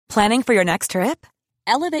Planning for your next trip?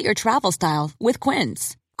 Elevate your travel style with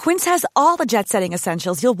Quince. Quince has all the jet-setting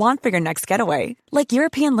essentials you'll want for your next getaway, like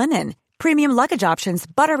European linen, premium luggage options,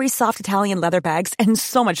 buttery soft Italian leather bags, and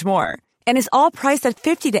so much more. And is all priced at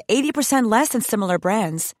 50 to 80% less than similar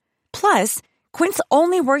brands. Plus, Quince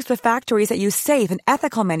only works with factories that use safe and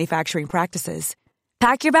ethical manufacturing practices.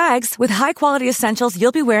 Pack your bags with high-quality essentials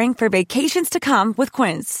you'll be wearing for vacations to come with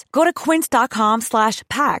Quince. Go to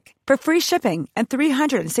quince.com/pack for free shipping and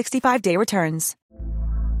 365-day returns.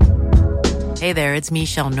 Hey there, it's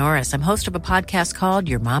Michelle Norris. I'm host of a podcast called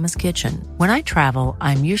Your Mama's Kitchen. When I travel,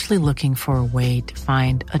 I'm usually looking for a way to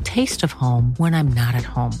find a taste of home when I'm not at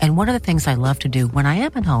home. And one of the things I love to do when I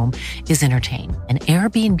am at home is entertain. And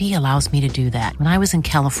Airbnb allows me to do that. When I was in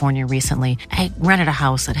California recently, I rented a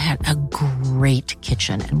house that had a great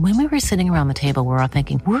kitchen. And when we were sitting around the table, we're all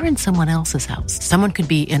thinking, we're in someone else's house. Someone could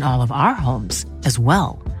be in all of our homes as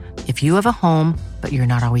well. If you have a home, but you're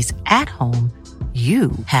not always at home,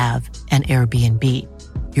 you have an Airbnb.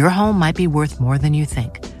 Your home might be worth more than you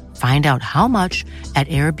think. Find out how much at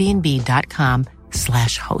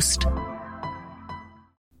airbnb.com/host.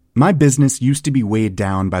 My business used to be weighed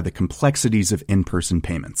down by the complexities of in-person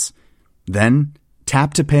payments. Then,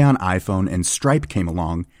 Tap to Pay on iPhone and Stripe came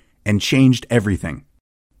along and changed everything.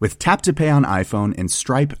 With Tap to Pay on iPhone and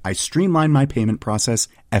Stripe, I streamlined my payment process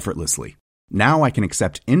effortlessly. Now I can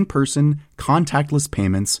accept in-person, contactless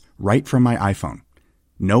payments right from my iPhone.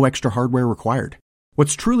 No extra hardware required.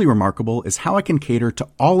 What's truly remarkable is how I can cater to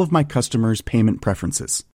all of my customers' payment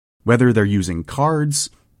preferences. Whether they're using cards,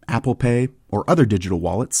 Apple Pay, or other digital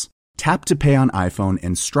wallets, Tap to Pay on iPhone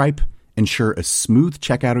and Stripe ensure a smooth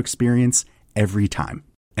checkout experience every time.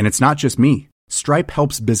 And it's not just me. Stripe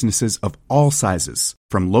helps businesses of all sizes,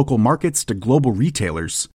 from local markets to global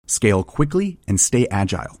retailers, scale quickly and stay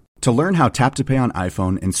agile. To learn how Tap to Pay on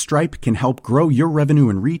iPhone and Stripe can help grow your revenue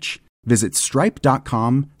and reach, visit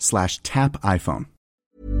stripe.com/tapiphone.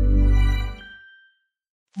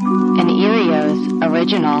 An Erios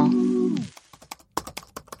original.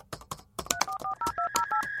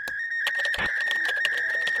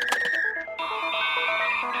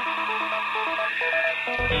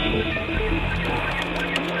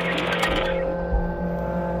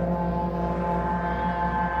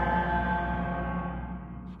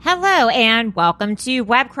 Hello and welcome to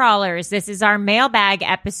Web Crawlers. This is our mailbag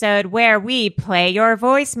episode where we play your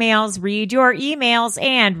voicemails, read your emails,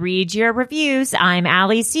 and read your reviews. I'm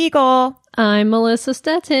Allie Siegel. I'm Melissa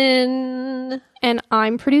Stettin. And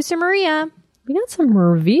I'm producer Maria. We got some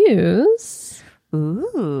reviews.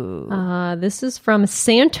 Ooh. This is from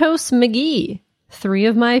Santos McGee. 3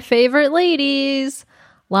 of my favorite ladies.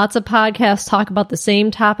 Lots of podcasts talk about the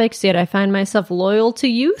same topics, yet I find myself loyal to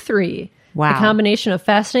you 3. Wow. The combination of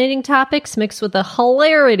fascinating topics mixed with the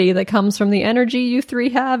hilarity that comes from the energy you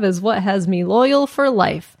 3 have is what has me loyal for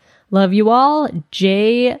life. Love you all,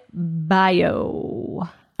 J Bio.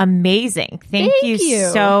 Amazing. Thank you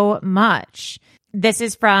so much. This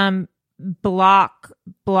is from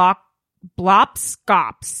Blopscops.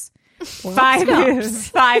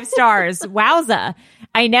 5 stars. Wowza.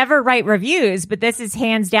 I never write reviews, but this is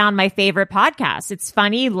hands down my favorite podcast. It's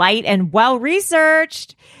funny, light, and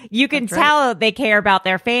well-researched. You can tell they care about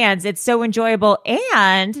their fans. It's so enjoyable.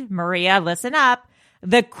 And, Maria, listen up.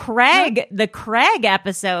 The Craig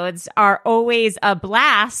episodes are always a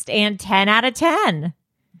blast and 10 out of 10.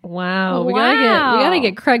 Wow. We gotta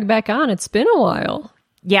get Craig back on. It's been a while.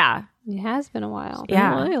 Yeah. It has been a while.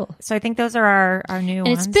 So I think those are our new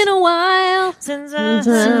ones. It's been a while since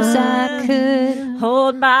I could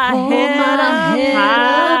hold my head up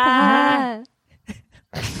high.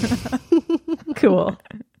 Cool.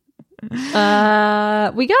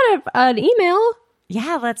 We got an email.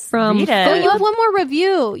 Yeah, let's read it. Oh, you have one more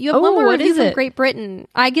review. You have one more review from it? Great Britain.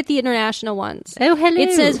 I get the international ones. Oh, hello.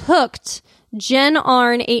 It says, Hooked. Jen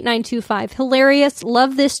Arn 8925. Hilarious.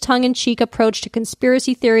 Love this tongue-in-cheek approach to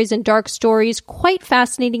conspiracy theories and dark stories. Quite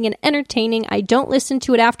fascinating and entertaining. I don't listen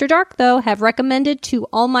to it after dark, though. Have recommended to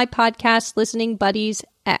all my podcast listening buddies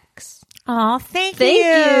X. Oh, thank you. Thank you.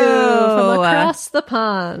 From across the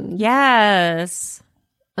pond. Yes.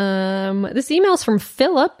 This email's from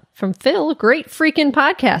Philip. From Phil. Great freaking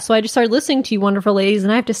podcast. So I just started listening to you wonderful ladies,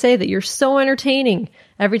 and I have to say that you're so entertaining.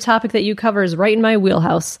 Every topic that you cover is right in my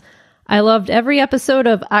wheelhouse. I loved every episode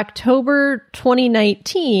of October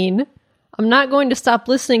 2019. I'm not going to stop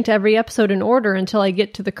listening to every episode in order until I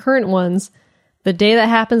get to the current ones. The day that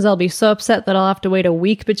happens, I'll be so upset that I'll have to wait a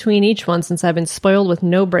week between each one since I've been spoiled with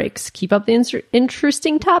no breaks. Keep up the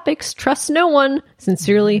interesting topics. Trust no one.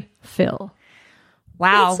 Sincerely, Phil.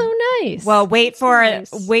 Wow. That's so nice. Well, wait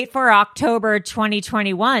for October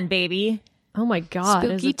 2021, baby. Oh my God.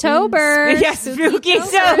 is Spooky it Tober. Yes, Spooky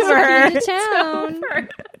Tober.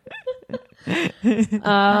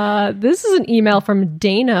 This is an email from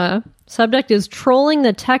Dana. Subject is trolling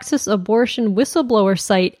the Texas abortion whistleblower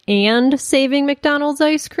site and saving McDonald's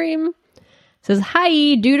ice cream. Says,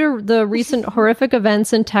 hi, due to the recent horrific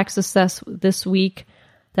events in Texas this week,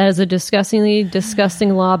 that is a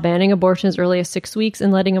disgusting law banning abortion as early as 6 weeks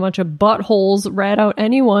and letting a bunch of buttholes rat out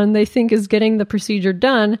anyone they think is getting the procedure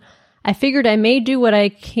done. I figured I may do what I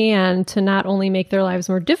can to not only make their lives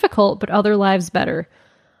more difficult, but other lives better.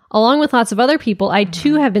 Along with lots of other people, I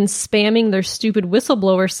too have been spamming their stupid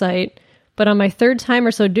whistleblower site, but on my third time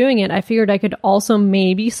or so doing it, I figured I could also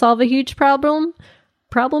maybe solve a huge problem.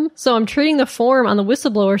 So I'm treating the form on the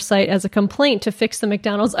whistleblower site as a complaint to fix the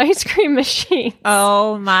McDonald's ice cream machine.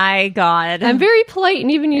 Oh my God. I'm very polite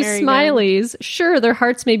and even use smileys. Sure, their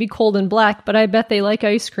hearts may be cold and black, but I bet they like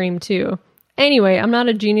ice cream too. Anyway, I'm not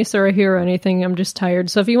a genius or a hero or anything. I'm just tired.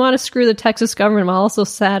 So if you want to screw the Texas government while also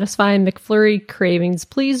satisfying McFlurry cravings,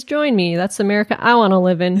 please join me. That's America I want to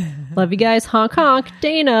live in. Love you guys. Honk, honk.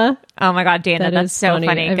 Dana. Oh my God, Dana. That's so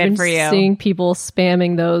funny. I've Good been for you. seeing people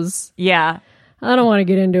spamming those. Yeah. I don't want to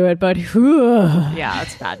get into it, but yeah,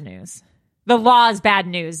 it's bad news. The law is bad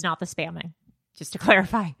news, not the spamming. Just to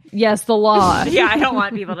clarify. Yes, the law. Yeah, I don't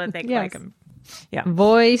want people to think Yes. like I'm. Yeah.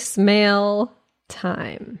 Voicemail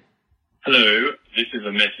time. Hello, this is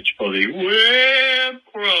a message for the web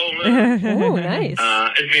crawler. Oh, nice.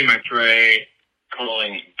 It's me, McRae,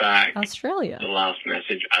 calling back. Australia. The last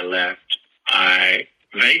message I left, I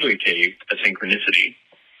vaguely teased a synchronicity,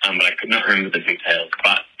 but I could not remember the details.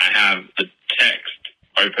 But I have the text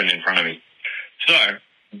open in front of me. So,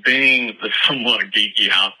 being the somewhat geeky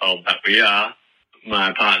household that we are,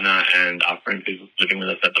 my partner and our friend who's living with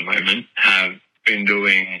us at the moment have been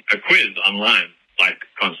doing a quiz online, like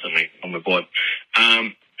constantly on the board.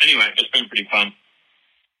 Anyway, it's been pretty fun.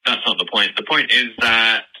 That's not the point. The point is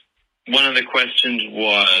that one of the questions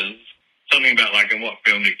was something about, like, in what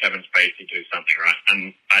film did Kevin Spacey do something, right?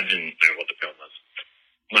 And I didn't know what the film was.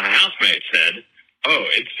 My housemate said,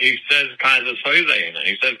 he says Kaiser Soze in it.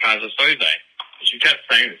 He says Kaiser Soze. She kept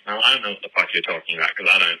saying this. Now, I don't know what the fuck you're talking about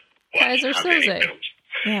because I don't watch Kaiser any Soze. films.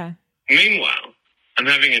 Yeah. Meanwhile, I'm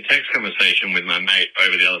having a text conversation with my mate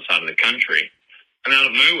over the other side of the country, and out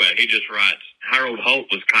of nowhere, he just writes, Harold Holt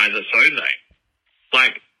was Kaiser Soze.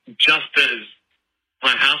 Like, just as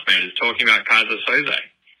my housemate is talking about Kaiser Soze.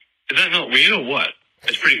 Is that not weird or what?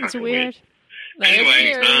 It's pretty fucking weird.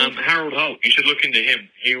 Anyway, Harold Holt, you should look into him.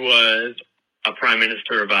 He was a prime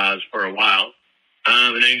minister of ours for a while,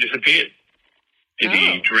 and then he disappeared. Did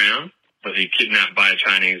he drown? Was he kidnapped by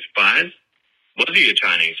Chinese spies? Was he a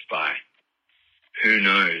Chinese spy? Who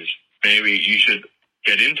knows? Maybe you should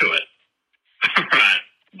get into it. Right.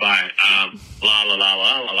 Bye. La la la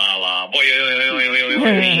la la la la.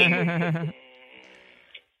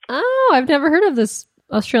 Oh, I've never heard of this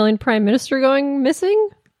Australian Prime Minister going missing.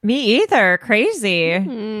 Me either. Crazy.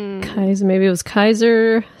 Kaiser, maybe it was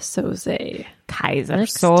Kaiser Soze. Kaiser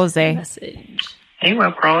Next Soze. message. Hey,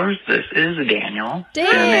 web crawlers. This is Daniel.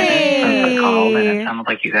 Hey! I called, and it sounded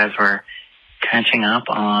like you guys were catching up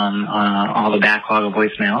on all the backlog of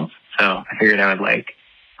voicemails. So I figured I would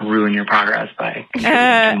ruin your progress by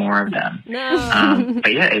contributing to more of them. No.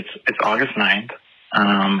 But yeah, it's August 9th.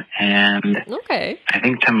 And Okay. I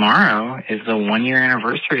think tomorrow is the 1-year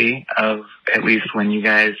anniversary of at least when you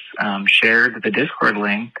guys shared the Discord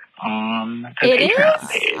link on the Patreon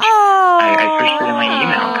page. Oh. I switched it in my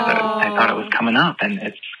email because I thought it was coming up, and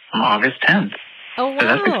it's from August 10th. Oh, wow. So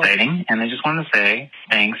that's exciting, and I just wanted to say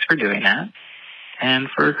thanks for doing that and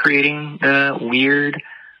for creating the weird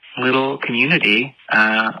little community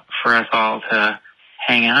for us all to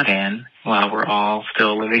hang out in while we're all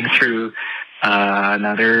still living through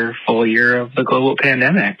another full year of the global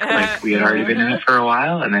pandemic. Like, we had already been in it for a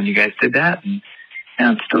while, and then you guys did that, and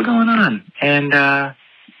it's still going on. And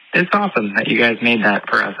it's awesome that you guys made that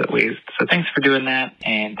for us, at least. So thanks for doing that,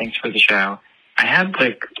 and thanks for the show. I had,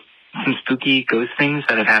 some spooky ghost things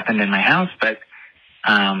that have happened in my house, but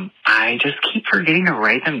I just keep forgetting to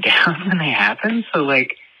write them down when they happen. So,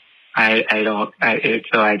 I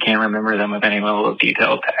can't remember them with any level of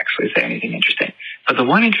detail to actually say anything interesting. But the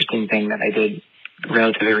one interesting thing that I did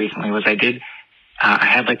relatively recently was I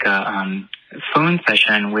had a phone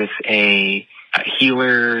session with a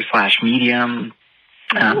healer / medium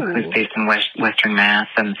who's based in Western Mass,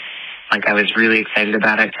 and I was really excited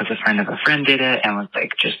about it because a friend of a friend did it and was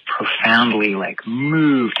just profoundly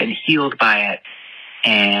moved and healed by it,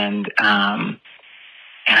 and I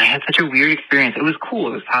had such a weird experience. It was cool.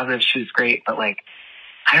 It was positive. She was great, but I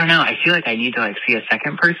don't know. I feel like I need to see a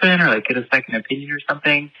second person or get a second opinion or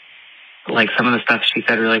something. like some of the stuff she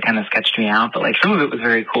said really kind of sketched me out, but like some of it was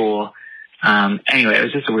very cool. Anyway, it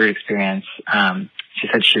was just a weird experience. She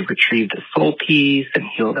said she retrieved a soul piece and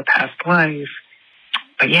healed a past life.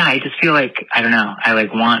 But yeah, I just feel like, I don't know, I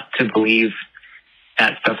like want to believe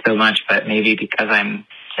that stuff so much, but maybe because I'm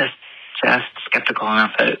just skeptical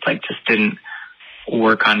enough that it like just didn't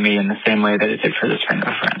work on me in the same way that it did for this friend of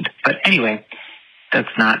a friend. But anyway,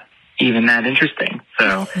 that's not even that interesting.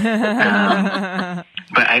 So, but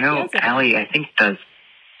I know Allie, I think, does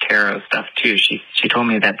tarot stuff too. She told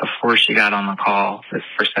me that before she got on the call, this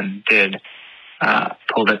person did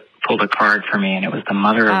pulled a card for me, and it was the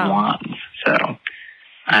Mother of Wands. So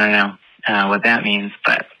I don't know what that means,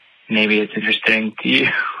 but maybe it's interesting to you,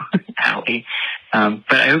 Allie. But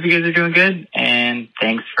I hope you guys are doing good, and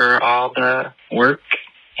thanks for all the work,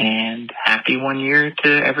 and happy 1 year to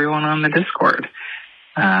everyone on the Discord.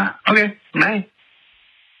 Okay, bye.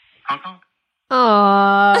 Honk honk.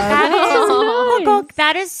 Aww.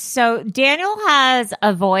 That is so. Daniel has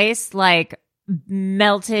a voice like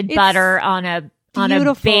melted butter on a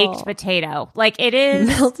baked potato. Like it is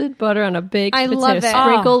melted butter on a baked potato. Love it.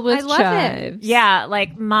 Sprinkled with I love chives. it. Yeah,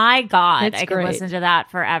 like my God, It's I could great. listen to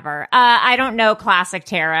that forever. I don't know classic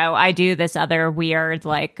tarot. I do this other weird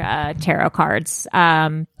like tarot cards.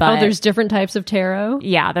 But there's different types of tarot.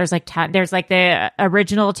 yeah, there's like there's like the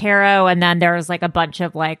original tarot, and then there's like a bunch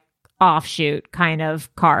of like offshoot kind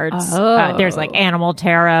of cards. There's like animal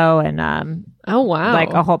tarot and Oh wow.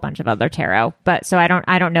 like a whole bunch of other tarot. But so I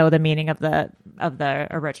don't know the meaning of the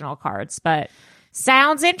original cards, but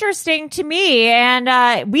sounds interesting to me.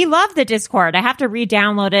 And we love the Discord. I have to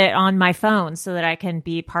re-download it on my phone so that I can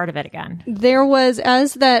be part of it again. There was,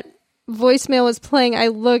 as that voicemail was playing, I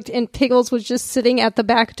looked and Pickles was just sitting at the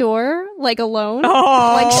back door, like alone.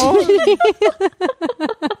 Oh,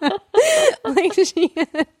 Like she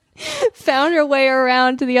found her way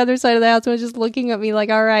around to the other side of the house and was just looking at me like,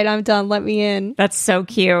 all right, I'm done. Let me in. that's so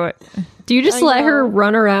cute. Do you just let her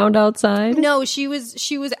run around outside? No, she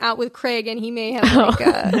was out with Craig, and he may have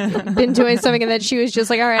like been doing something, and then she was just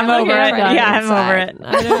like, all right, I'm I'm over okay, it. I'm Yeah, inside. I'm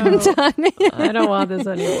over it. I'm done. I don't want this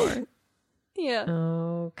anymore. Yeah.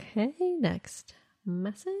 Okay, next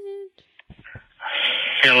message.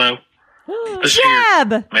 Hello. This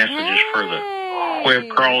Jeb! here message is for the web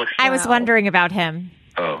crawler. I was wondering about him.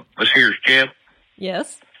 This here's Jeb.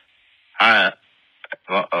 Yes. A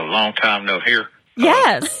long time no hear.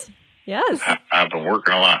 Yes. Yes. I've been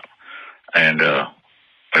working a lot, and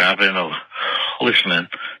but I've been listening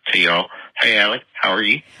to y'all. Hey, Allie, how are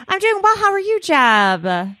you? I'm doing well. How are you, Jeb?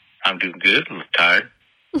 I'm doing good. A little tired.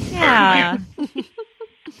 Yeah.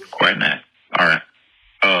 Quite nice. All right.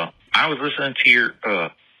 I was listening to your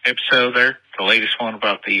episode there, the latest one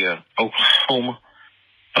about the Oklahoma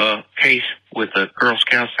case with the Girl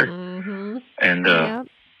Scouts there, and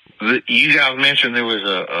you guys mentioned there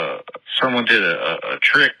was someone did a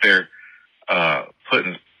trick there,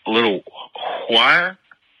 putting a little wire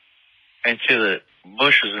into the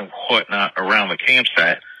bushes and whatnot around the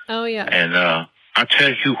campsite. Oh yeah. And I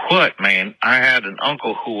tell you what, man, I had an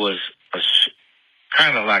uncle who was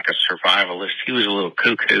kind of like a survivalist. He was a little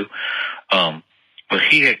cuckoo, but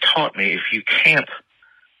he had taught me if you camp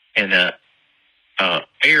in a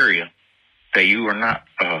area that you are not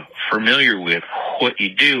familiar with, what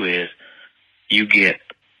you do is you get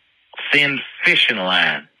thin fishing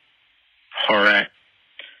line, all right,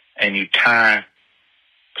 and you tie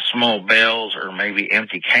small bells or maybe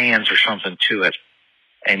empty cans or something to it,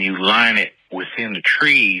 and you line it within the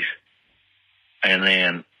trees, and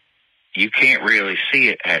then you can't really see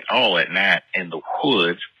it at all at night in the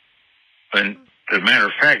woods. And as a matter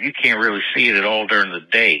of fact, you can't really see it at all during the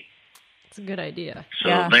day. It's a good idea.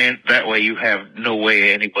 So then that way you have no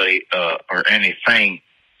way anybody or anything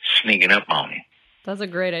sneaking up on you. That's a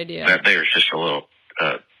great idea. That there's just a little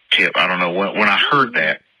tip. I don't know when I heard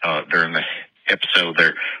that during the episode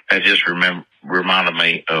there, that just reminded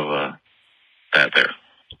me of that there.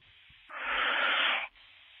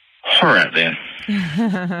 All right then.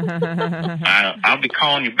 I'll be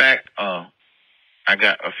calling you back. I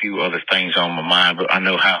got a few other things on my mind, but I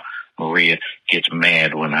know how Maria gets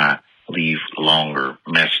mad when I leave longer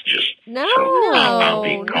messages. No, so I'll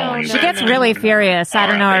be calling you She back. gets really furious. I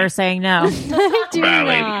don't know her saying no. I do Bye,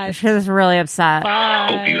 lady. not. She was really upset.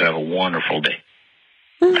 Hope you have a wonderful day.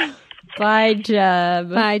 Bye, Jeb.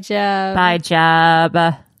 Bye, Jeb. Bye,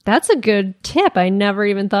 Jeb. That's a good tip. I never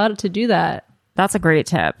even thought to do that. That's a great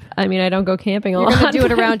tip. I mean, I don't go camping a You're lot. going to do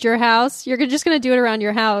it around your house? You're just going to do it around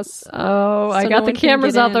your house. Oh, I So got no the one can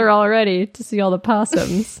cameras get out in. there already to see all the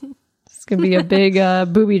possums. It's going to be a big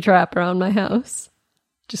booby trap around my house.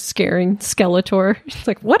 Just scaring Skeletor. It's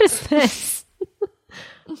like, what is this?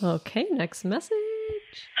 Okay, next message.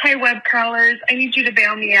 Hi, web crawlers. I need you to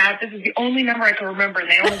bail me out. This is the only number I can remember, and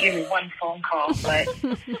they only gave me one phone call, but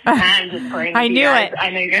I'm just playing. I knew it. I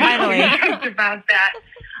know you guys talked about that.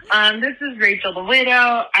 This is Rachel the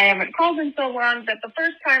Widow. I haven't called in so long that the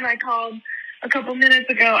first time I called a couple minutes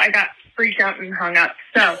ago, I got freaked out and hung up.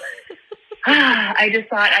 So I just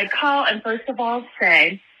thought I'd call and first of all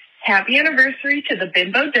say happy anniversary to the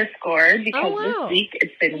Bimbo Discord, because this week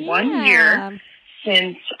it's been 1 year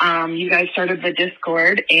since you guys started the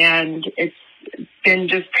Discord, and it's been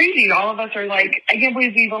just crazy. All of us are like, I can't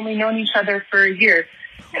believe we've only known each other for a year,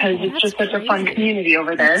 because it's just such a fun community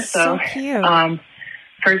over there. That's so cute.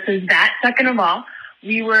 First is that. Second of all,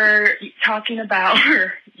 we were talking about,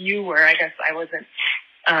 or you were, I guess I wasn't,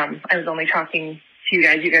 I was only talking to you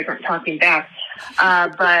guys. You guys weren't talking back.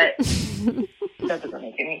 But that doesn't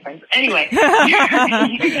make any sense. Anyway, you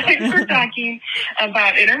guys were talking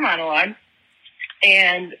about inner monologue.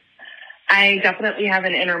 And I definitely have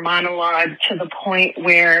an inner monologue to the point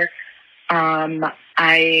where I'll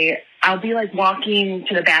be like walking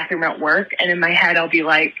to the bathroom at work, and in my head I'll be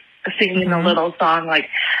like singing a little song like,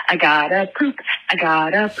 I gotta poop, I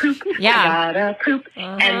gotta poop, I gotta poop.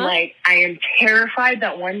 And like, I am terrified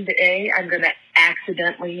that one day I'm going to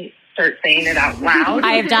accidentally start saying it out loud.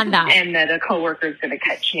 I have done that. And that a coworker is going to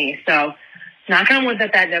catch me. So knock on wood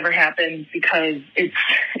that never happens, because it's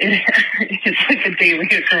like a daily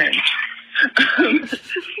occurrence.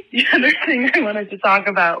 The other thing I wanted to talk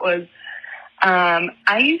about was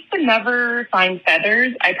I used to never find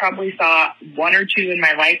feathers. I probably saw one or two in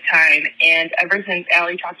my lifetime, and ever since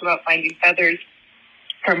Allie talked about finding feathers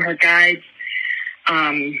from her guides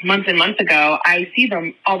months and months ago, I see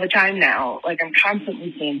them all the time now. Like, I'm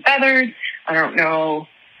constantly seeing feathers. I don't know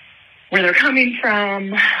where they're coming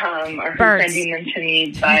from, or who's sending them to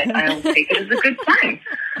me, but I'll take it as a good sign.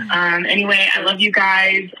 Anyway, I love you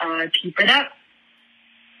guys. Keep it up.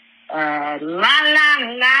 La, la,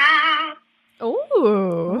 la.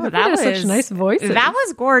 Ooh, that was such nice voices. That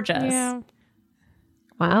was gorgeous. Yeah.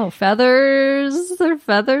 Wow, feathers. Their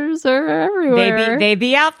feathers are everywhere. They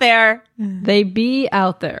be out there. They be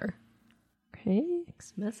out there. Okay,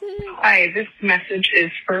 next message. Hi, this message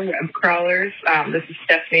is for web crawlers. This is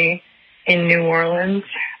Stephanie in New Orleans.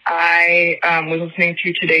 I was listening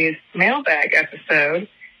to today's mailbag episode,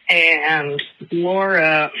 and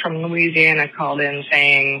Laura from Louisiana called in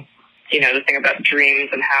saying, the thing about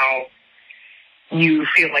dreams and how you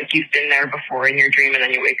feel like you've been there before in your dream, and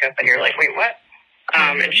then you wake up and you're like, wait, what?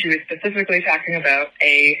 And she was specifically talking about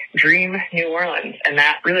a dream New Orleans, and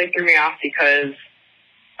that really threw me off, because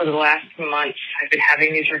for the last months I've been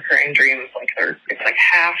having these recurring dreams. It's like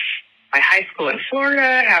half my high school in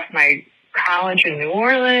Florida, half my college in New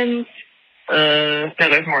Orleans. No,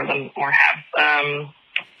 there's more halves.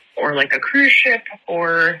 Or like a cruise ship,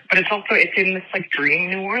 but it's in this like dream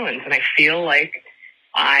New Orleans, and I feel like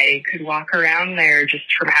I could walk around there just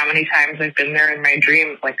from how many times I've been there in my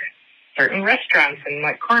dreams, like certain restaurants and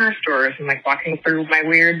like corner stores, and like walking through my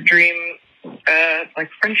weird dream, like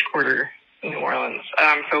French Quarter in New Orleans.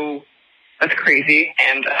 So that's crazy,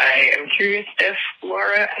 and I am curious if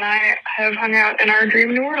Laura and I have hung out in our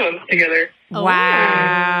dream New Orleans together.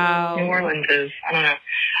 Wow. New Orleans is, I don't know.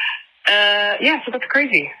 Yeah, so that's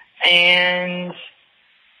crazy. And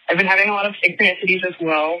I've been having a lot of synchronicities as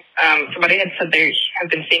well. Somebody had said they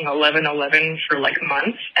have been seeing 1111 for like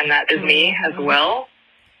months, and that is me as well.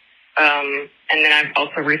 And then I've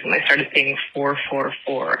also recently started seeing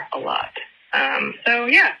 444 a lot. So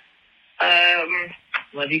yeah,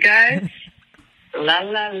 love you guys. La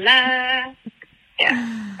la la.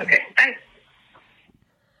 Yeah. Okay. Bye.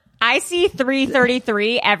 I see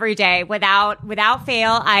 333 every day without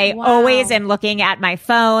fail. I always am looking at my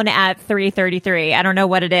phone at 333. I don't know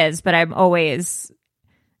what it is, but I'm always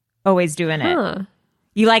doing it.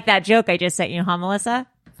 You like that joke I just sent you, huh, Melissa?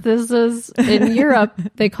 This is in Europe.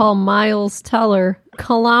 They call miles teller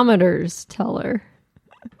kilometers teller.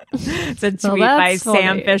 It's a tweet by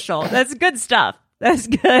Sam Fishel. That's good stuff. That's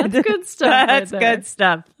good. That's good stuff. That's good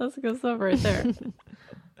stuff. That's good stuff right there.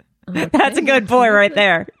 Okay. That's a good boy right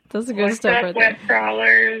there. That's a good stuff right there. Web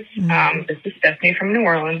crawlers. This is Stephanie from New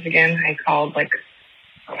Orleans again. I called like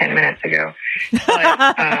 10 minutes ago.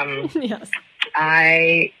 But yes.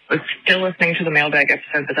 I was still listening to the mailbag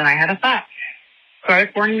episode, but then I had a thought. So I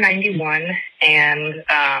was born in 91, and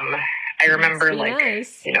I remember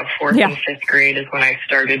fourth and fifth grade is when I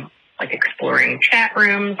started like exploring chat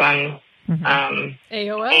rooms on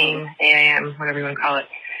AOL, AIM, whatever you want to call it.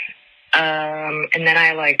 And then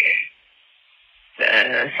I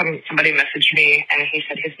somebody messaged me, and he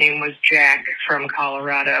said his name was Jack from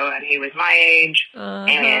Colorado, and he was my age,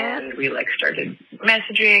 and we like started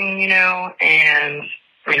messaging, and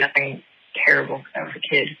I mean nothing terrible because I was a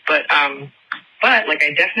kid, but like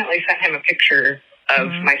I definitely sent him a picture of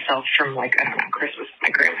myself from like, I don't know, Christmas with my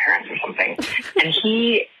grandparents or something, and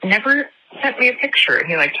he never sent me a picture.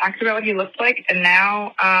 He like talked about what he looked like, and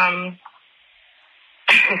now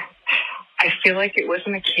I feel like it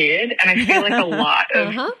wasn't a kid, and I feel like a lot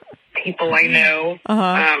of people I know who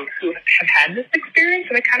have had this experience,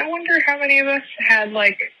 and I kind of wonder how many of us had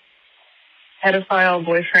like pedophile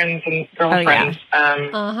boyfriends and girlfriends.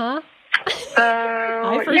 So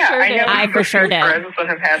I for sure did. Friends that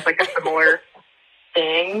have had like a similar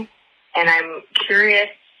thing, and I'm curious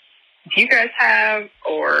if you guys have,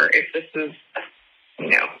 or if this is a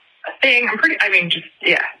thing.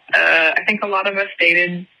 I think a lot of us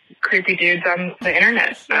dated creepy dudes on the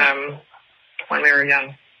internet when we were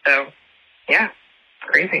young. So yeah,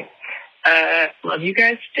 crazy. Love you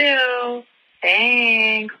guys still.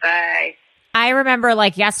 Thanks. Bye. I remember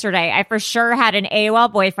like yesterday, I for sure had an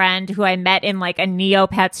AOL boyfriend who I met in like a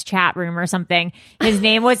Neopets chat room or something. His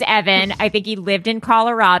name was Evan. I think he lived in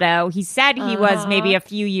Colorado. He said he was maybe a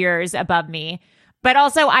few years above me. But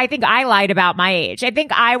also, I think I lied about my age. I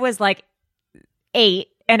think I was like 8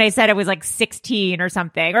 and I said I was like 16 or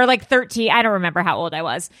something, or like 13. I don't remember how old I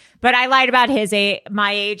was, but I lied about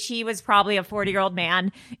my age. He was probably a 40-year-old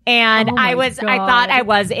man. And I thought I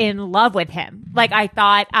was in love with him. Like I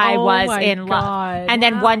thought I was in love. And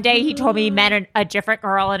then one day he told me he met a different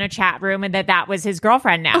girl in a chat room and that was his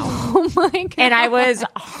girlfriend now. Oh my God. And I was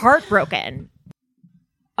heartbroken.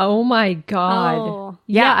 Oh my God. Oh.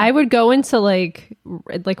 Yeah, I would go into like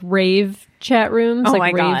rave chat rooms,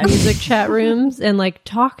 like rave music chat rooms, and like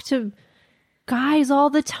talk to guys all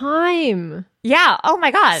the time. Yeah. Oh my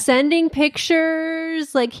God. Sending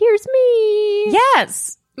pictures, like, here's me.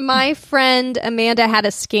 Yes. My friend Amanda had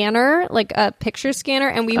a scanner, like a picture scanner,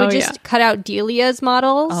 and we would just cut out Delia's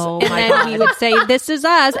models. Oh, and then we would say, this is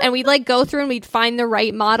us. And we'd like go through and we'd find the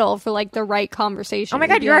right model for like the right conversation. Oh my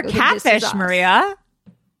God, you're a catfish, Maria.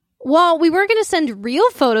 Well, we weren't going to send real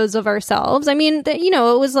photos of ourselves. I mean,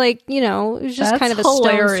 it was like, it was just kind of a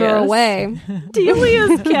stone's throw away.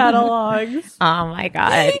 Delia's catalogs. Oh my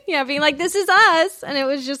God. Yeah, being like, this is us. And it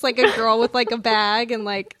was just like a girl with like a bag and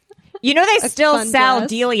like. They still sell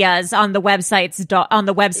dress. Delia's on the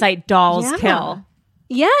website Dolls Kill.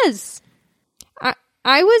 Yes.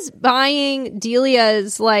 I was buying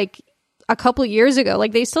Delia's like a couple years ago.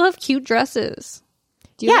 Like they still have cute dresses.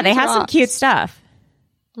 Delia's they have some cute stuff.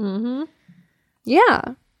 Mm-hmm.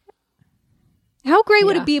 Yeah. How great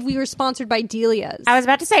would it be if we were sponsored by Delia's? I was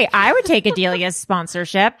about to say, I would take a Delia's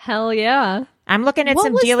sponsorship. Hell yeah. I'm looking at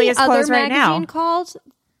some Delia's clothes right now. What was the other magazine called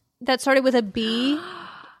that started with a B? Do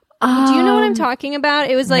you know what I'm talking about?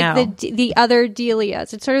 It was like the other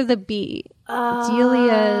Delia's. It's sort of the B.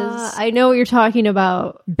 Delia's. I know what you're talking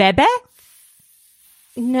about. Bebe?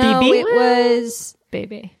 No, Bibi? It was...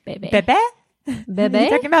 Bebe. Bebe? Bebe? You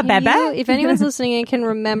talking about Bebe? If anyone's listening and can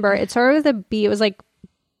remember, it started with a B. It was like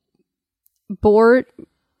board.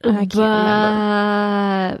 I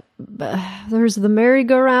can't remember. There's the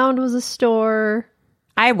merry-go-round was a store.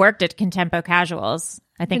 I worked at Contempo Casuals.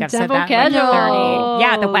 I think I've said that. Casuals.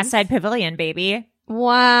 Yeah, the West Side Pavilion, baby.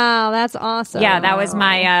 Wow, that's awesome. Yeah, that was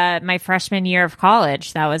my my freshman year of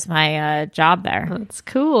college. That was my job there. That's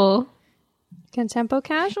cool. Contempo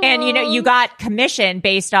Casual. And you got commission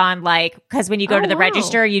based on because when you go to the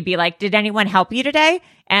register, you'd be like, did anyone help you today?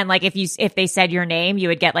 And like if they said your name, you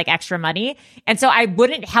would get like extra money. And so I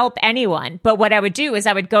wouldn't help anyone. But what I would do is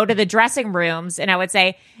I would go to the dressing rooms and I would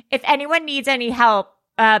say, if anyone needs any help,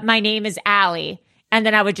 my name is Allie. And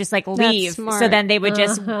then I would just like leave. So then they would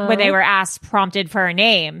just, when they were prompted for a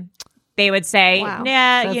name, they would say,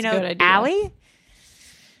 Allie?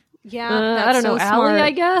 Yeah, I don't know, Allie,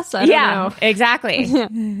 I guess. I don't know. Exactly.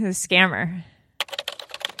 Scammer.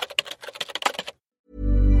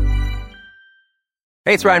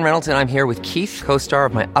 Hey, it's Ryan Reynolds, and I'm here with Keith, co-star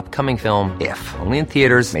of my upcoming film, If, only in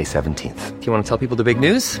theaters May 17th. Do you want to tell people the big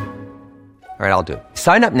news? All right, I'll do it.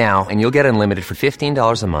 Sign up now and you'll get unlimited for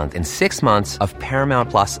 $15 a month and 6 months of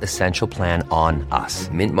Paramount Plus Essential Plan on us.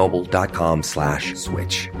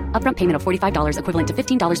 MintMobile.com/switch. Upfront payment of $45 equivalent to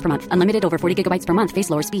 $15 per month. Unlimited over 40 gigabytes per month.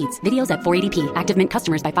 Face lower speeds. Videos at 480p. Active Mint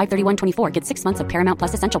customers by 531.24 get 6 months of Paramount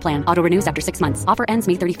Plus Essential Plan. Auto renews after 6 months. Offer ends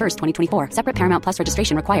May 31st, 2024. Separate Paramount Plus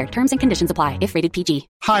registration required. Terms and conditions apply if rated PG.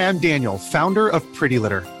 Hi, I'm Daniel, founder of Pretty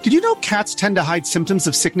Litter. Did you know cats tend to hide symptoms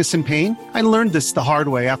of sickness and pain? I learned this the hard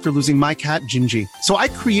way after losing my cat, Gingy. So I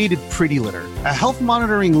created Pretty Litter, a health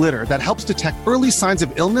monitoring litter that helps detect early signs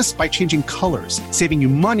of illness by changing colors, saving you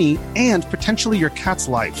money and potentially your cat's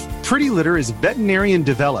life. Pretty Litter is veterinarian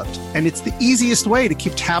developed, and it's the easiest way to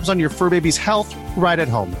keep tabs on your fur baby's health right at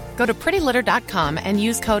home. Go to prettylitter.com and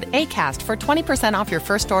use code ACAST for 20% off your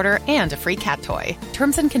first order and a free cat toy.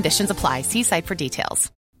 Terms and conditions apply. See site for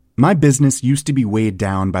details. My business used to be weighed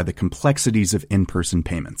down by the complexities of in-person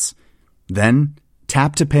payments. Then,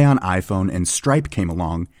 Tap to Pay on iPhone and Stripe came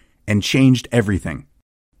along and changed everything.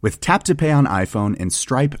 With Tap to Pay on iPhone and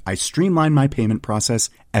Stripe, I streamlined my payment process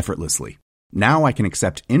effortlessly. Now I can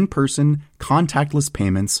accept in-person, contactless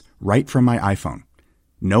payments right from my iPhone.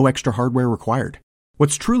 No extra hardware required.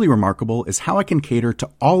 What's truly remarkable is how I can cater to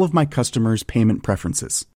all of my customers' payment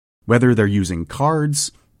preferences. Whether they're using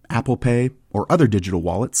cards, Apple Pay, or other digital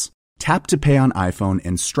wallets, Tap to Pay on iPhone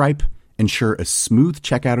and Stripe ensure a smooth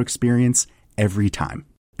checkout experience every time.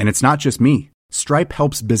 And it's not just me. Stripe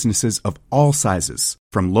helps businesses of all sizes,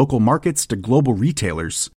 from local markets to global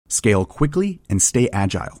retailers, scale quickly and stay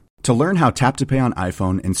agile. To learn how Tap to Pay on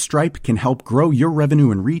iPhone and Stripe can help grow your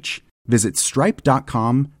revenue and reach, visit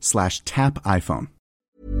stripe.com/tapiphone.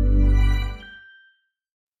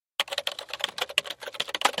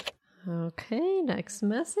 Okay, next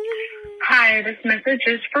message. Hi, this message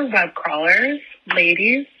is for web crawlers.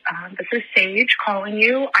 Ladies, this is Sage calling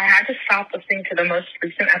you. I had to stop listening to the most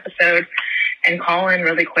recent episode and call in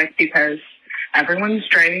really quick because everyone's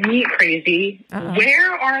driving me crazy.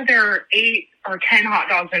 Where are there 8 or 10 hot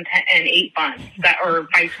dogs and 8 buns, or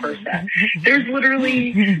vice versa? There's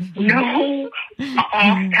literally no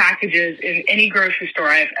off packages in any grocery store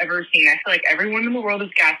I've ever seen. I feel like everyone in the world is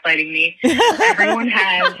gaslighting me. Everyone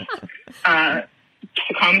has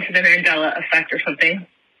succumbed to the Mandela effect or something.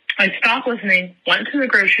 I stopped listening, went to the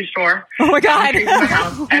grocery store. Oh my God. My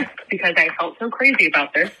house because I felt so crazy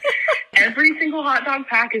about this. Every single hot dog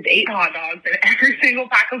pack is 8 hot dogs, and every single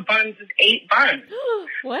pack of buns is 8 buns.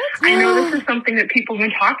 What? I know this is something that people have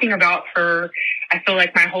been talking about for, I feel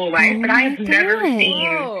like, my whole life, but I have never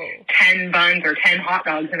seen 10 buns or 10 hot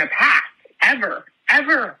dogs in a pack. Ever.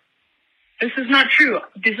 This is not true.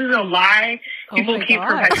 This is a lie people keep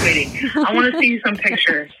perpetuating. I want to see some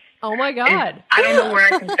pictures. Oh my God. And I don't know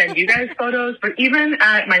where I can send you guys photos, but even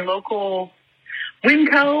at my local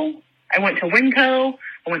Winco, I went to Winco,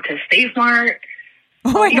 I went to State Mart.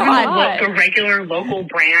 Oh my God. The regular local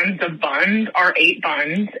brands of buns are 8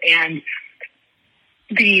 buns, and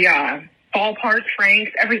the Ballpark,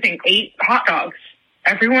 Frank's, everything, 8 hot dogs.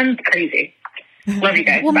 Everyone's crazy. Love you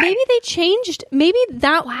guys. Well, Bye. maybe they changed. Maybe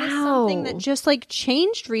that was something that just like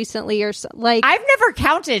changed recently, or like I've never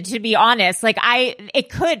counted, to be honest. Like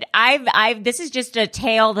this is just a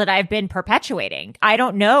tale that I've been perpetuating. I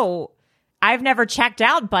don't know. I've never checked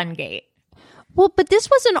out Bungate. Well, but this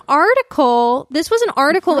was an article. This was an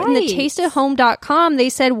article in the tasteathome.com. They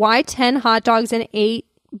said, why 10 hot dogs and 8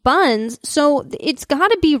 buns? So it's got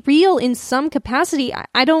to be real in some capacity.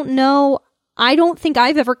 I don't know. I don't think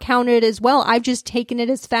I've ever counted it as well. I've just taken it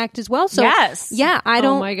as fact as well. So yes. Yeah, I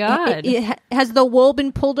don't. Oh my God. Has the wool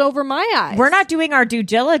been pulled over my eyes? We're not doing our due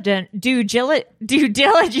diligence as Due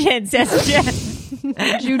diligence. as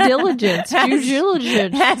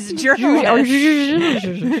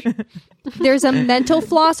journalists. There's a Mental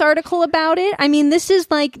Floss article about it. I mean, this is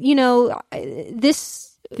like,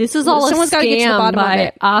 this is all someone's got to get to the bottom of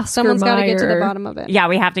it. Someone's got to get to the Meyer. bottom of it. Yeah,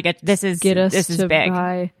 we have to get this is big.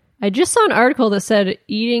 Buy. I just saw an article that said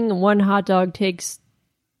eating one hot dog takes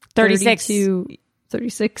 39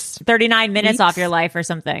 minutes weeks off your life or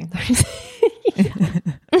something.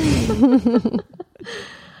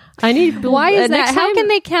 I need. Why is that? How time, can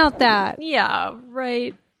they count that? Yeah,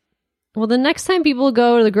 right. Well, the next time people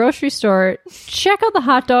go to the grocery store, check out the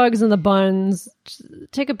hot dogs and the buns. Just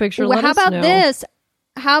take a picture. Well, let how us about know. this?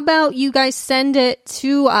 How about you guys send it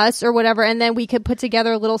to us or whatever, and then we could put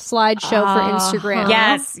together a little slideshow for Instagram.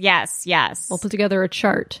 Yes. We'll put together a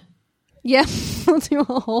chart. Yeah, we'll do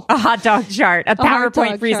a hot dog chart, a hot PowerPoint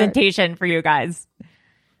dog presentation for you guys.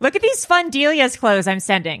 Look at these fun Delia's clothes I'm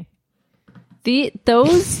sending. That's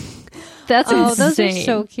insane. Those are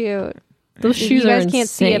so cute. Those shoes you are guys can't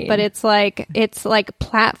see insane. it, but it's like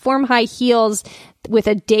platform high heels with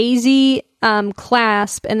a daisy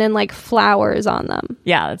clasp and then like flowers on them.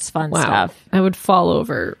 Yeah, that's fun Wow. stuff. I would fall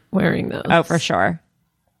over wearing those. Oh, for sure.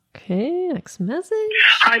 Okay, next message.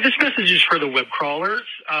 Hi, this message is for the web crawlers.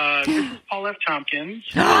 This is Paul F. Tompkins.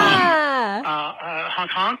 Honk,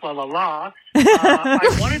 honk, la, la, la.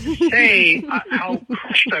 I wanted to say how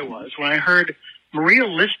crushed I was when I heard Maria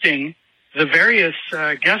listing the various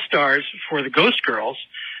guest stars for the Ghost Girls,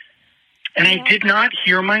 and I did not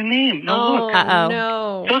hear my name. No, look.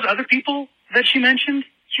 No. Those other people that she mentioned,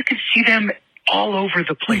 you can see them all over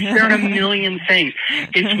the place. They're in a million things.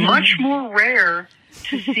 It's much more rare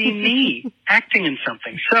to see me acting in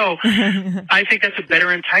something. So I think that's a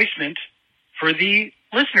better enticement for the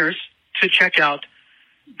listeners to check out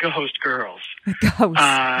Ghost Girls.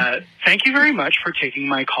 Thank you very much for taking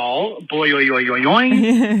my call. Boy, oy, oy, oy,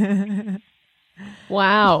 oy.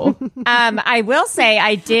 Wow. I will say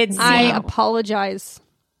I did see... I apologize.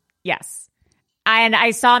 Yes. And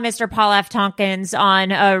I saw Mr. Paul F. Tompkins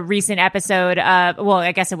on a recent episode of, well,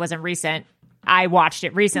 I guess it wasn't recent. I watched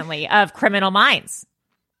it recently, of Criminal Minds.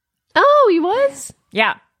 Oh, he was?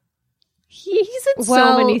 Yeah. He's in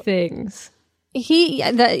so many things.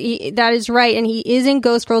 That is right, and he is in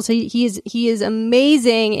Ghost Girls. He is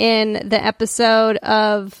amazing in the episode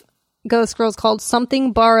of Ghost Girls called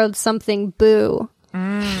Something Borrowed, Something Boo.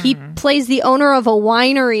 He plays the owner of a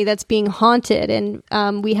winery that's being haunted,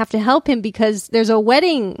 and we have to help him because there's a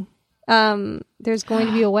wedding. There's going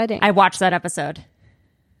to be a wedding. I watched that episode.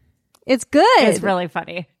 It's good. It's really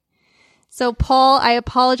funny. So, Paul, I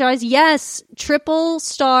apologize. Yes, triple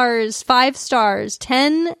stars, 5 stars,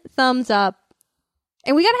 10 thumbs up.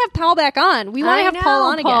 And we got to have Paul back on. We want to have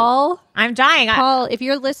Paul on again. I'm dying. Paul, if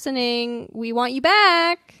you're listening, we want you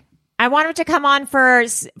back. I want him to come on for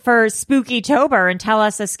Spooky-tober and tell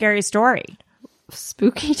us a scary story.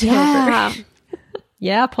 Spooky-tober. Yeah.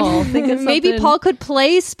 Yeah, Paul. Think of Maybe Paul could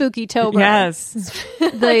play Spooky-tober. Yes.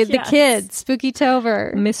 The kids,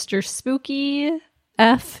 Spooky-tober. Mr. Spooky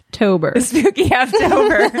F-tober. Spooky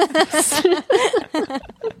F-tober.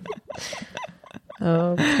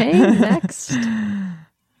 Okay, next.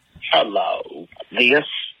 Hello, this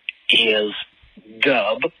is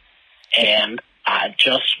Gub, and I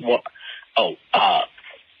just want...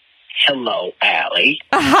 hello, Allie.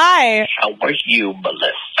 Hi. How are you,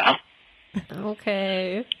 Melissa?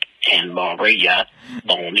 Okay. And Maria,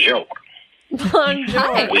 bonjour.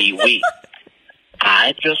 Bonjour. Oui, oui.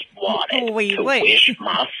 I just wanted to wish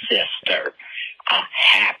my sister a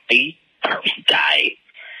happy birthday,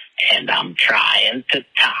 and I'm trying to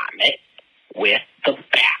time it with the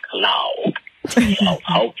backlog. So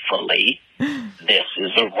hopefully this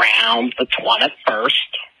is around the 21st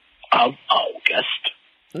of August.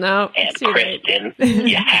 No. And Kristen,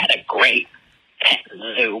 you had a great pet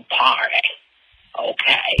zoo party.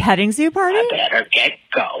 Okay. Petting zoo party? I better get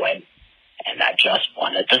going. And I just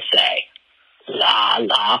wanted to say, la,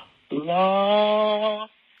 la, la.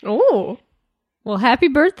 Oh. Well, happy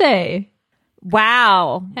birthday.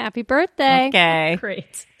 Wow. Happy birthday. Okay.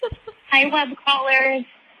 Great. Hi, web callers.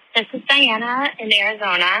 This is Diana in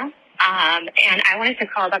Arizona. And I wanted to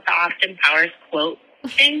call about the Austin Powers quote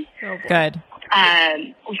thing. Good.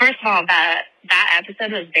 First of all, that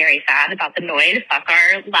episode was very sad about the Noid. Fuck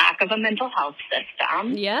our lack of a mental health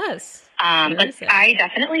system. Yes. But sad. I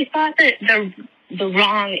definitely thought that the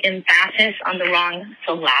wrong emphasis on the wrong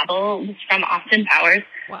syllable was from Austin Powers.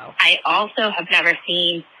 Wow. I also have never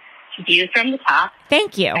seen Views from the Top.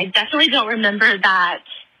 Thank you. I definitely don't remember that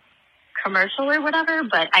commercial or whatever,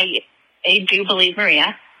 but I do believe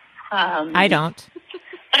Maria. I don't.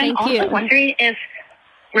 But I'm Thank also you. wondering if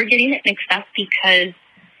we're getting it mixed up because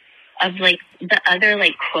of like the other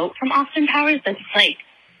like quote from Austin Powers that's like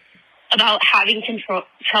about having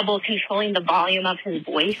trouble controlling the volume of his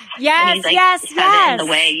voice. Yes, and he's, like, yes, said yes. it in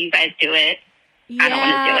the way you guys do it. I don't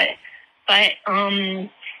want to do it. But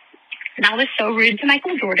that was so rude to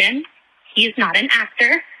Michael Jordan. He's not an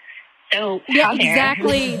actor. So Yeah, how dare.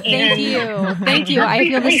 exactly. Thank And you. Thank you. I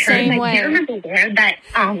feel the recently heard, same like, way. Do you remember where that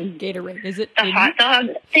Gatorade, is it? the hot dog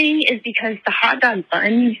thing is because the hot dog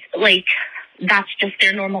buns, like, that's just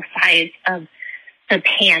their normal size of the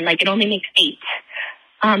pan. Like, it only makes 8.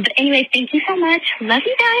 But anyway, thank you so much. Love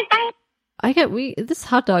you guys. Bye. This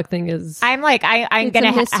hot dog thing is... I'm like, I'm It's going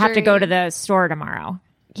a to have to go mystery. to the store tomorrow.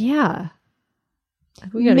 Yeah.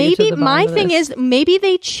 We gotta get to Maybe the bottom my of thing this. is maybe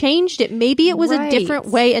they changed it. Maybe it was a Right. different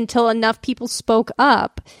way until enough people spoke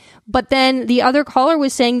up. But then the other caller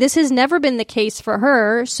was saying this has never been the case for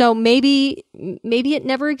her, so maybe it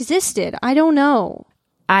never existed. I don't know.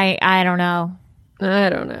 I don't know. I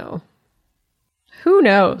don't know. Who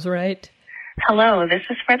knows, right? Hello, this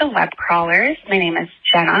is for the web crawlers. My name is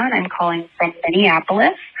Jenna, and I'm calling from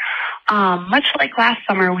Minneapolis. Much like last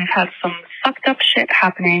summer, we've had some fucked up shit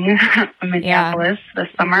happening in Minneapolis this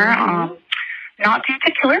summer. Not due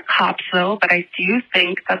to killer cops, though, but I do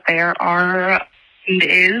think that there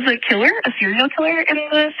is a serial killer in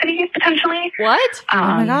the city, potentially. What? Oh,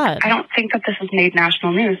 my God. I don't think that this has made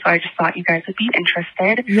national news, so I just thought you guys would be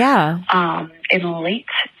interested. Yeah. In late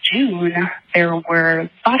June, there were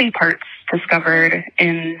body parts discovered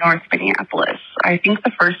in North Minneapolis. I think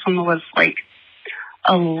the first one was like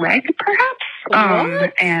a leg, perhaps.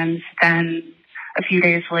 And then a few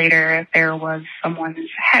days later, there was someone's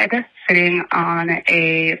head sitting on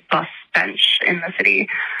a bus bench in the city.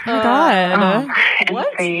 Oh, God. And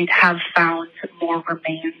they have found more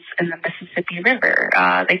remains in the Mississippi River.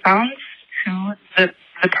 They found who the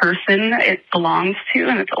person it belongs to,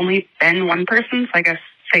 and it's only been one person, so I guess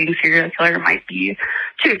saying serial killer might be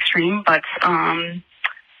too extreme, but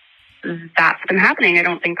that's been happening. I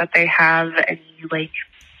don't think that they have any,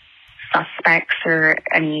 suspects or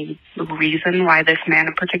any reason why this man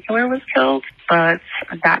in particular was killed, but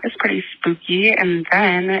that is pretty spooky. And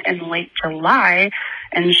then in late July,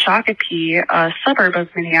 in Shakopee, a suburb of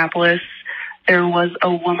Minneapolis, there was a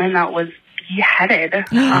woman that was beheaded.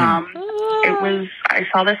 I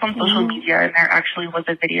saw this on social media, and there actually was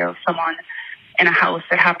a video of someone in a house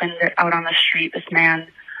that happened out on the street. This man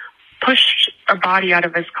pushed a body out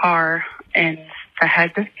of his car, and the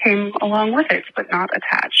head came along with it, but not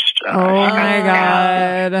attached. My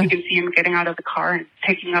God. You can see him getting out of the car and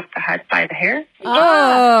picking up the head by the hair,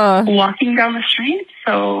 walking down the street.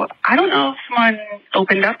 So I don't know if someone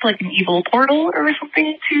opened up an evil portal or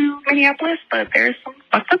something to Minneapolis, but there's some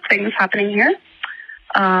fucked up things happening here.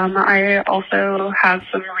 I also have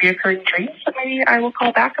some reoccurring dreams that maybe I will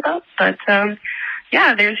call back about. But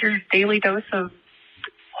there's your daily dose of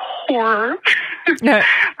horror.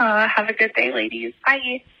 Have a good day, ladies.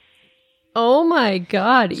 Bye. Oh my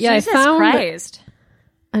God. Yeah, Jesus I found Christ.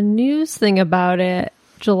 a news thing about it.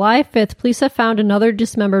 July 5th, police have found another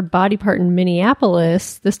dismembered body part in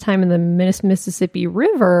Minneapolis, this time in the Mississippi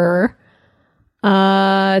River.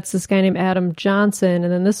 It's this guy named Adam Johnson.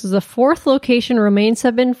 And then this is the fourth location remains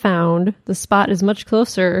have been found. The spot is much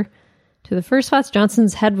closer to the first spots.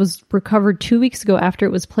 Johnson's head was recovered 2 weeks ago after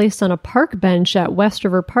it was placed on a park bench at West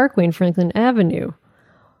River Parkway and Franklin Avenue.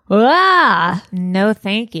 No,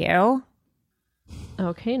 thank you.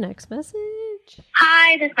 Okay, next message.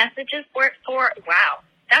 Hi, this message is for wow,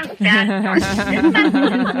 that was a bad start. This message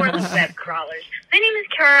is for the web crawlers. My name is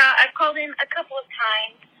Kara. I've called in a couple of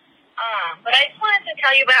times, but I just wanted to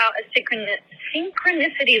tell you about a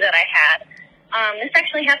synchronicity that I had. This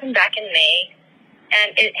actually happened back in May.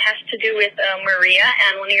 And it has to do with Maria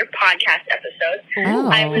and one of your podcast episodes.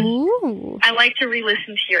 I like to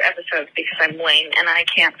re-listen to your episodes because I'm lame and I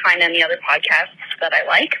can't find any other podcasts that I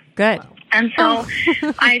like. Good. And so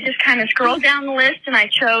I just kind of scrolled down the list and I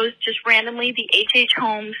chose just randomly the H.H.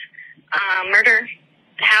 Holmes Murder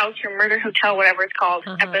House or Murder Hotel, whatever it's called,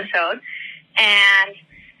 episode. And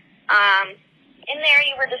in there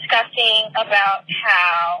you were discussing about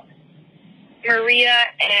how Maria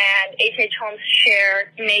and H.H. Holmes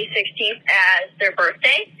share May 16th as their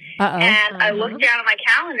birthday. And I looked down at my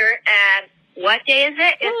calendar, and what day is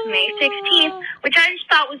it? It's May 16th, which I just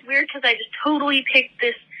thought was weird because I just totally picked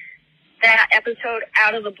that episode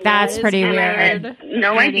out of the blue. That's pretty weird. I had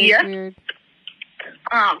no idea.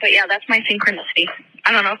 But yeah, that's my synchronicity.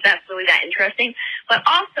 I don't know if that's really that interesting. But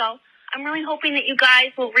also, I'm really hoping that you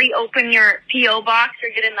guys will reopen your P.O. box or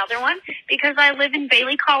get another one because I live in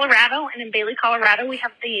Bailey, Colorado, and in Bailey, Colorado, we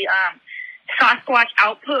have the Sasquatch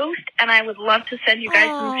Outpost, and I would love to send you guys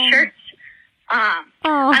some shirts.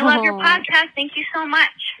 I love your podcast. Thank you so much.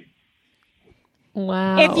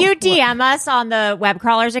 Wow. If you DM us on the Web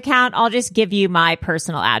Crawlers account, I'll just give you my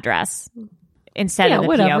personal address instead of the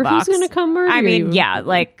P.O. box. Who's going to come murder you?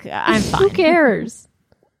 I'm fine. Who cares?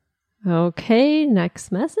 Okay,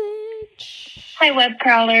 next message. Hi, web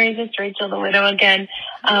crawlers. It's Rachel the Widow again.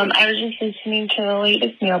 I was just listening to the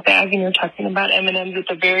latest mailbag, and you're talking about M&Ms at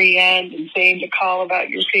the very end and saying to call about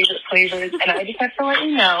your favorite flavors. And I just have to let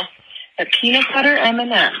you know that peanut butter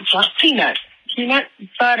M&Ms, not peanuts, peanut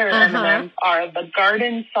butter M&Ms are the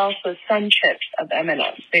garden salsa sun chips of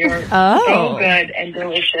M&Ms. They are so good and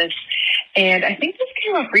delicious. And I think this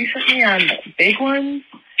came up recently on the Big Ones.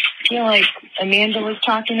 I feel like Amanda was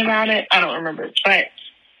talking about it. I don't remember, but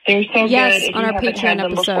they're so good. If on you our haven't Patreon had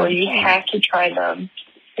them episode. before, you have to try them.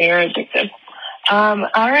 They're addictive. All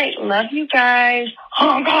right. Love you guys.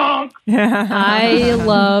 Honk, honk. I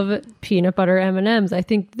love peanut butter M&Ms. I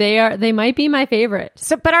think they might be my favorite.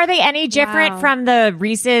 So, but are they any different from the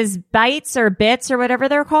Reese's Bites or Bits or whatever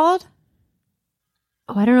they're called?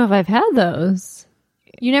 Oh, I don't know if I've had those.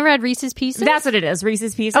 You never had Reese's Pieces? That's what it is.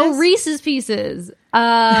 Reese's Pieces. Oh, Reese's Pieces.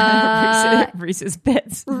 Reese's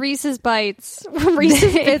Bits. Reese's Bites.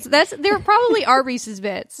 Reese's Bits. There probably are Reese's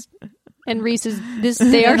Bits. And Reese's,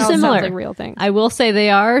 they are sounds similar. like real thing. I will say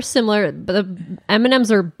they are similar, but the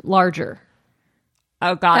M&Ms are larger.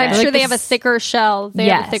 Oh, God. I'm sure they have a thicker shell. They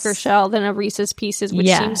have a thicker shell than a Reese's Pieces, which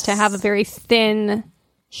seems to have a very thin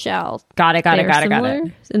shell. Got it.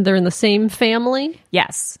 And they're in the same family?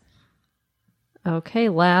 Yes. Okay,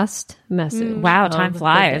 last message. Wow, time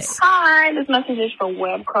flies. Hi, this message is for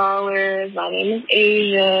web crawlers. My name is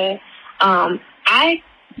Asia. I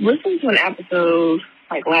listened to an episode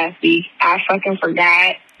like last week. I fucking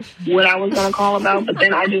forgot what I was gonna call about, but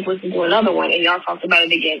then I just listened to another one and y'all talked about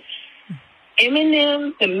it again.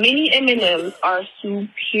 M&M's, the mini M&M's are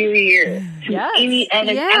superior to any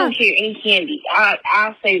other. I don't care any candy.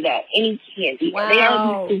 I'll say that any candy. Wow. They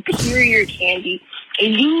are the superior candy,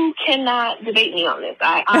 and you cannot debate me on this.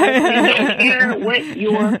 I honestly don't care what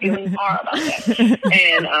your feelings are about that.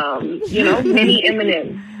 And mini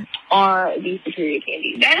M&M's are the superior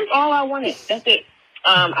candy. That is all I wanted. That's it.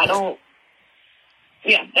 I don't.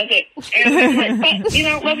 Yeah, that's it.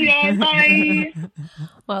 And love you guys. Bye.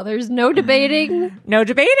 Well, there's no debating. No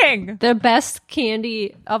debating. The best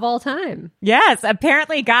candy of all time. Yes,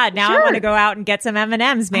 apparently, God. Now I want to go out and get some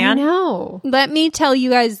M&Ms, man. I know. Let me tell you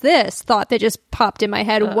guys this thought that just popped in my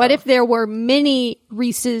head. What if there were mini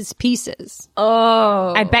Reese's Pieces?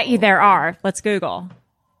 Oh. I bet you there are. Let's Google.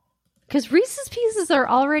 Because Reese's Pieces are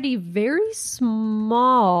already very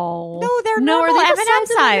small. No, they're normal M&M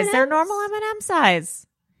size. They're normal M&M size.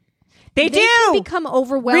 They do can become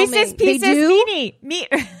overwhelming. Reese's Pieces Meanie.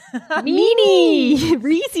 Meanie.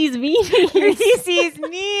 Reese's Meanie. Reese's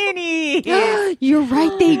Meanie. You're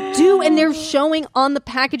right, they do. And they're showing on the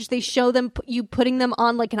package, they show them you putting them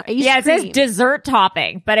on like an ice cream. Yeah, it says dessert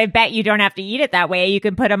topping, but I bet you don't have to eat it that way. You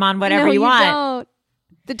can put them on whatever you want. Don't.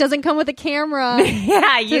 It doesn't come with a camera.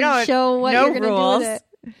 Yeah, you don't show what you're going to do with it.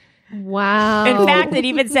 Wow. In fact, it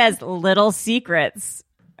even says Little Secrets.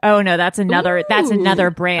 Oh no, that's another. Ooh. That's another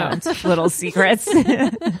brand. Little Secrets.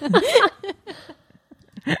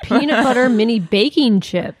 Peanut butter mini baking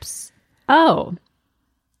chips. Oh,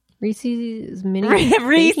 Reese's mini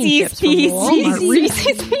Reese's Pieces.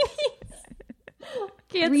 Reese's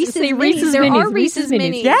Minis. Reese's Minis. There are Reese's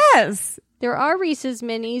Minis. Yes, there are Reese's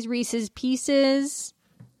Minis. Reese's Pieces.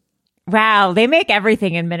 Wow, they make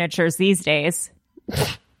everything in miniatures these days.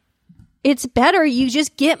 It's better. You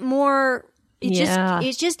just get more. It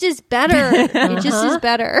just is better. It just is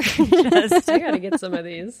better. I gotta get some of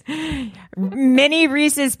these. Mini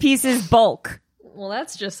Reese's Pieces bulk. Well,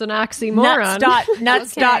 that's just an oxymoron.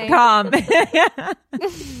 Nuts.com.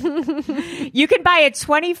 You can buy a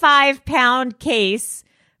 25-pound case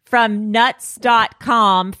from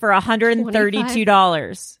nuts.com for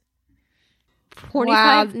 $132.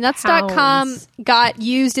 Wow, nuts.com got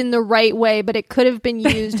used in the right way, but it could have been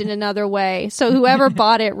used in another way. So whoever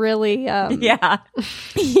bought it really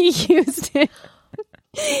he used it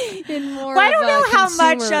in more I don't know how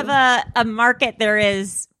consumer. much of a market there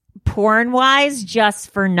is porn wise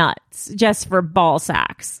just for nuts, just for ball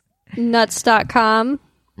sacks. Nuts.com.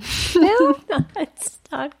 Nuts.com.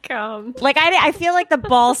 Like I feel like the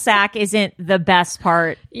ball sack isn't the best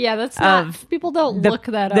part. Yeah, that's not. People don't look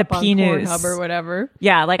that up on Pornhub or whatever.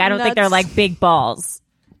 Yeah, like I don't think they're like big balls.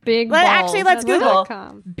 Big balls. Actually, let's Google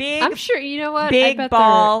big. I'm sure you know what big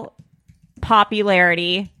ball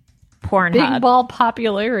popularity Pornhub. Big ball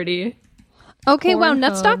popularity. Okay, wow,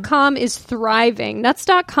 Nuts.com is thriving.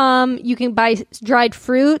 Nuts.com, you can buy dried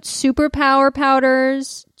fruit, superfood powder.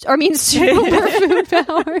 I almost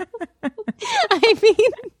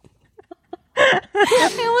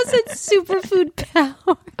said superfood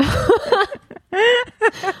power.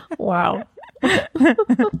 Wow.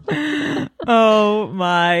 Oh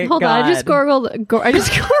my Hold God. on, I just gorgled. I can't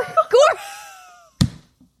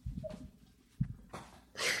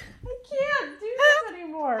do this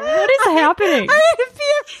anymore. What is happening? Just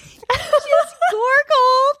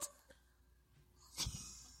gorgled.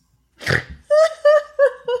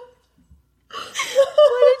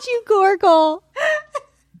 What did you gorgle?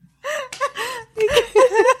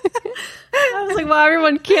 I was like, well,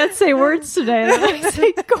 everyone can't say words today. And I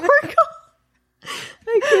say gorgle.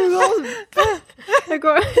 I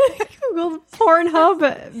googled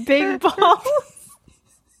Pornhub big balls.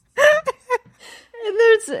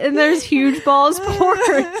 And there's huge balls porn.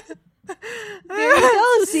 There you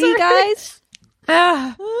go. See, guys?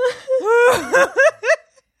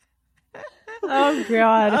 Oh,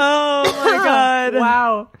 God. Oh, my God.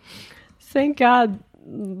 Wow. Thank God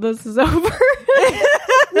this is over.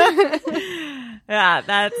 Yeah,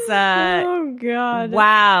 that's... oh, God.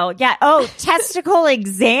 Wow. Yeah. Oh, testicle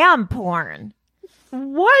exam porn.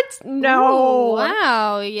 What? No. Ooh,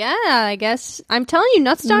 wow. Yeah, I guess. I'm telling you,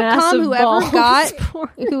 Nuts.com, Massive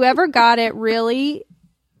whoever got it really...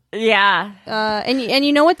 Yeah. And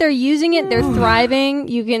you know what? They're using it. They're thriving.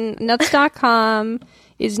 You can... Nuts.com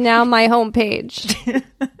is now my homepage.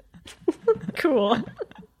 Cool.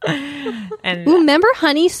 And ooh, remember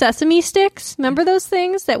honey sesame sticks? Remember those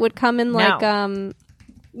things that would come in like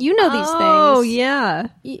You know these things. Oh, yeah.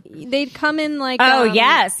 They'd come in like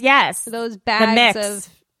yes. Those The bags mix. of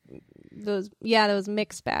those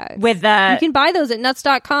mix bags. With you can buy those at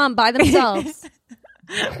nuts.com by themselves.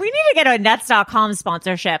 We need to get a nuts.com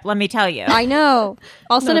sponsorship, let me tell you. I know.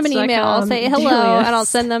 I'll send them an email. I'll say hello and I'll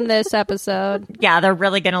send them this episode. Yeah, they're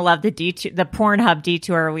really going to love the Pornhub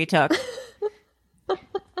detour we took.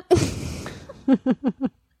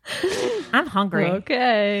 I'm hungry.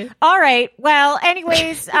 Okay. All right. Well,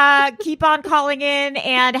 anyways, keep on calling in,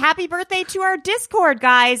 and happy birthday to our Discord,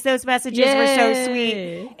 guys. Those messages were so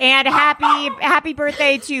sweet. And happy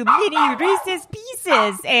birthday to Mini Reese's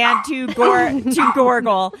Pieces and to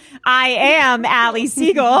Gorgle. I am Allie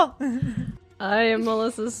Siegel. I am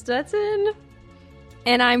Melissa Stetson.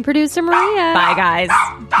 And I'm producer Maria. Bye, guys.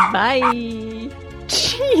 Bye.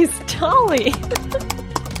 Jeez, Dolly.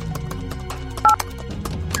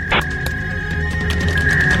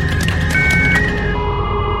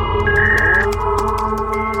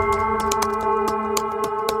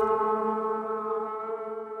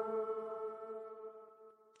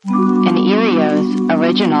 An Erios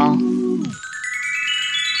original.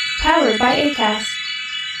 Powered by Acast.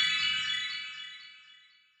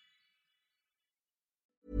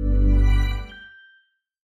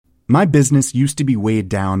 My business used to be weighed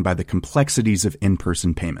down by the complexities of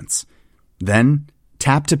in-person payments. Then,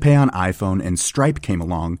 Tap to Pay on iPhone and Stripe came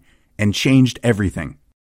along and changed everything.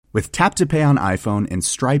 With Tap to Pay on iPhone and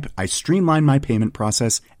Stripe, I streamlined my payment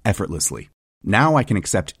process effortlessly. Now I can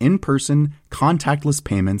accept in-person, contactless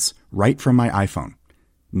payments right from my iPhone.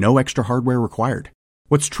 No extra hardware required.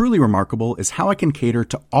 What's truly remarkable is how I can cater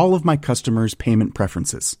to all of my customers' payment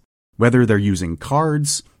preferences. Whether they're using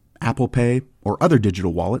cards, Apple Pay, or other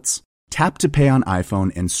digital wallets, Tap to Pay on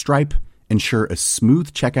iPhone and Stripe ensure a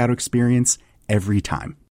smooth checkout experience every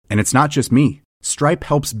time. And it's not just me. Stripe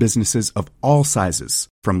helps businesses of all sizes,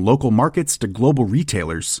 from local markets to global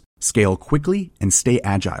retailers, scale quickly and stay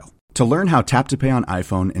agile. To learn how Tap to Pay on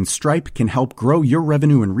iPhone and Stripe can help grow your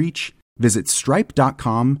revenue and reach, visit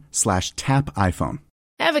stripe.com/tapiphone.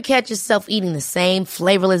 Ever catch yourself eating the same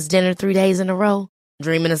flavorless dinner 3 days in a row?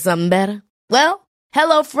 Dreaming of something better? Well,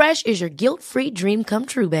 HelloFresh is your guilt-free dream come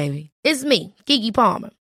true, baby. It's me, Keke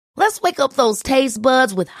Palmer. Let's wake up those taste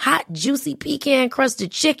buds with hot, juicy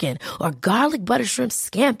pecan-crusted chicken or garlic butter shrimp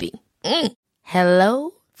scampi.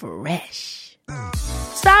 Hello Fresh.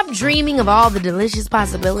 Stop dreaming of all the delicious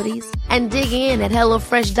possibilities and dig in at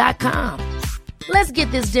HelloFresh.com. Let's get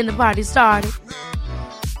this dinner party started.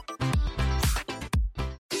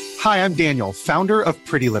 Hi, I'm Daniel, founder of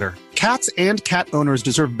Pretty Litter. Cats and cat owners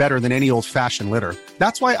deserve better than any old-fashioned litter.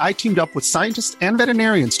 That's why I teamed up with scientists and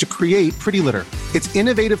veterinarians to create Pretty Litter. Its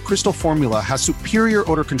innovative crystal formula has superior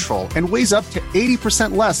odor control and weighs up to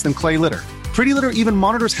 80% less than clay litter. Pretty Litter even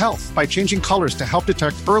monitors health by changing colors to help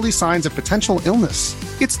detect early signs of potential illness.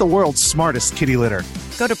 It's the world's smartest kitty litter.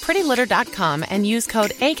 Go to prettylitter.com and use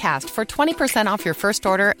code ACAST for 20% off your first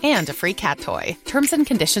order and a free cat toy. Terms and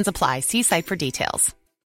conditions apply. See site for details.